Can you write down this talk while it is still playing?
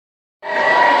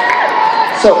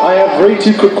So I have very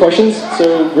two quick questions,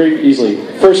 so very easily.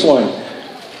 First one,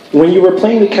 when you were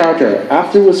playing the character,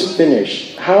 after it was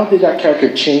finished, how did that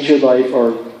character change your life,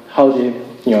 or how did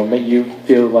it, make you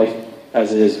feel life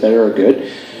as it is better or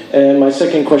good? And my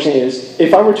second question is,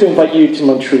 if I were to invite you to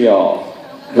Montreal,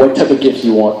 what type of gift do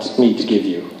you want me to give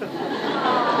you?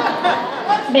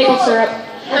 Maple syrup.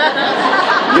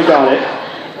 You got it.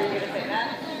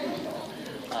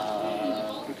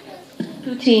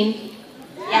 Poutine.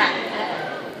 Yeah.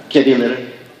 Kitty litter.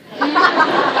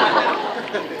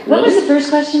 What was the first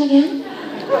question again?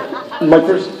 My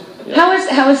first... Yeah.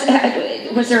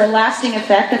 Was there a lasting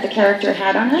effect that the character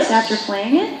had on us after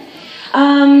playing it?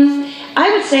 I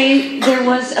would say there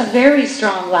was a very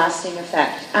strong lasting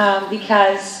effect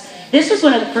because this was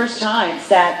one of the first times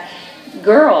that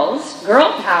girl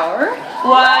power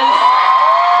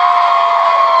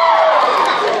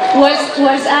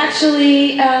was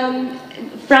actually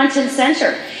front and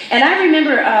center. And I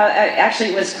remember, actually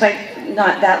it was quite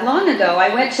not that long ago, I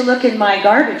went to look in my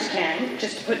garbage can,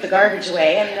 just to put the garbage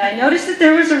away, and I noticed that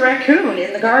there was a raccoon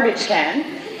in the garbage can.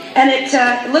 And it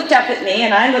looked up at me,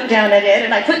 and I looked down at it,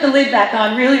 and I put the lid back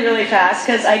on really, really fast,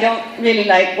 because I don't really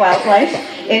like wildlife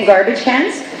in garbage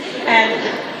cans.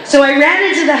 And so I ran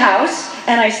into the house,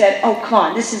 and I said, oh, come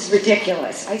on, this is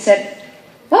ridiculous. I said,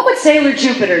 what would Sailor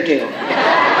Jupiter do?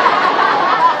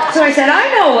 So I said, I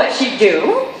know what she'd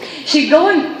do. She'd go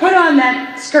and put on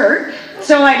that skirt,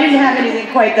 so I didn't have anything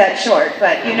quite that short,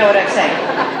 but you know what I'm saying.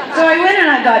 So I went and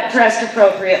I got dressed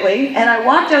appropriately, and I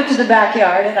walked out to the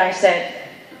backyard, and I said,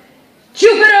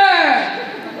 Jupiter!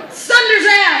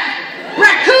 Thunderzap!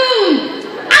 Raccoon!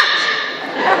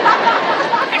 Out!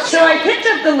 So I picked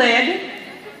up the lid,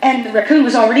 and the raccoon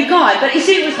was already gone, but you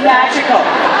see, it was magical.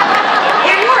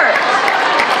 It worked.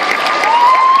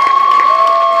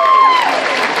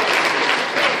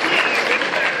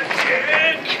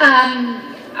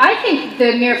 I think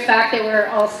the mere fact that we're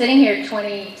all sitting here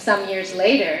 20-some years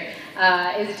later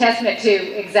is a testament to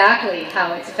exactly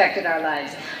how it's affected our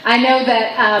lives. I know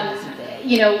that,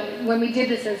 when we did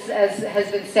this, as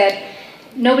has been said,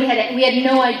 we had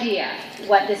no idea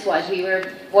what this was. We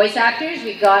were voice actors,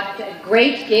 we got a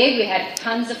great gig, we had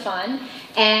tons of fun,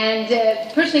 and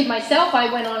personally myself, I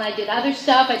went on, I did other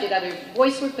stuff, I did other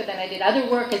voice work, but then I did other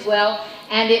work as well,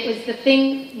 and it was the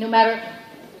thing, no matter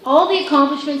all the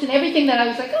accomplishments and everything that I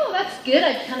was like, oh, that's good,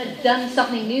 I've kind of done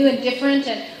something new and different,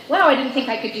 and wow, I didn't think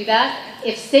I could do that.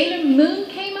 If Sailor Moon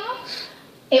came up,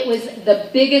 it was the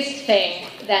biggest thing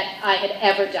that I had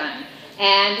ever done.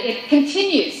 And it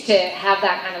continues to have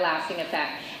that kind of lasting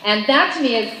effect. And that to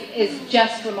me is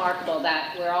just remarkable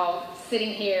that we're all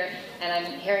sitting here and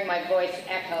I'm hearing my voice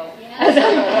echo as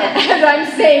I'm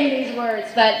saying these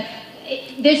words. But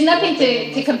there's nothing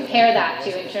to compare that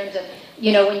to in terms of,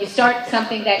 when you start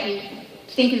something that you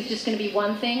think is just going to be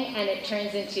one thing and it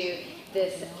turns into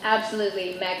this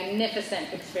absolutely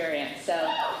magnificent experience. So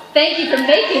thank you for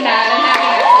making that and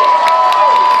having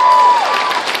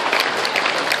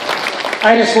us.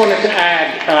 I just wanted to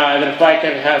add that if I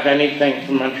could have anything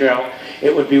from Montreal,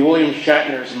 it would be William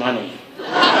Shatner's money.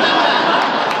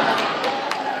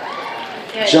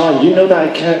 John, you know that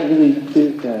I can't really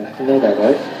do that. You know that,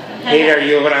 right? Peter,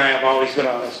 you and I have always been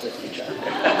honest with each other.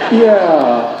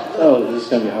 Yeah. Oh, this is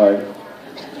going to be hard.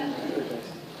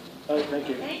 Oh, thank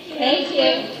you. Thank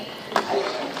you.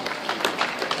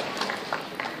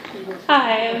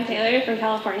 Hi, I'm Taylor from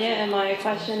California, and my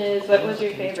question is, what was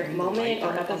your favorite moment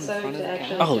or episode to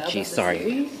actually Oh, dub geez, the sorry.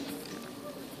 series?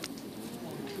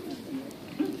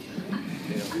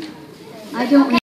 I don't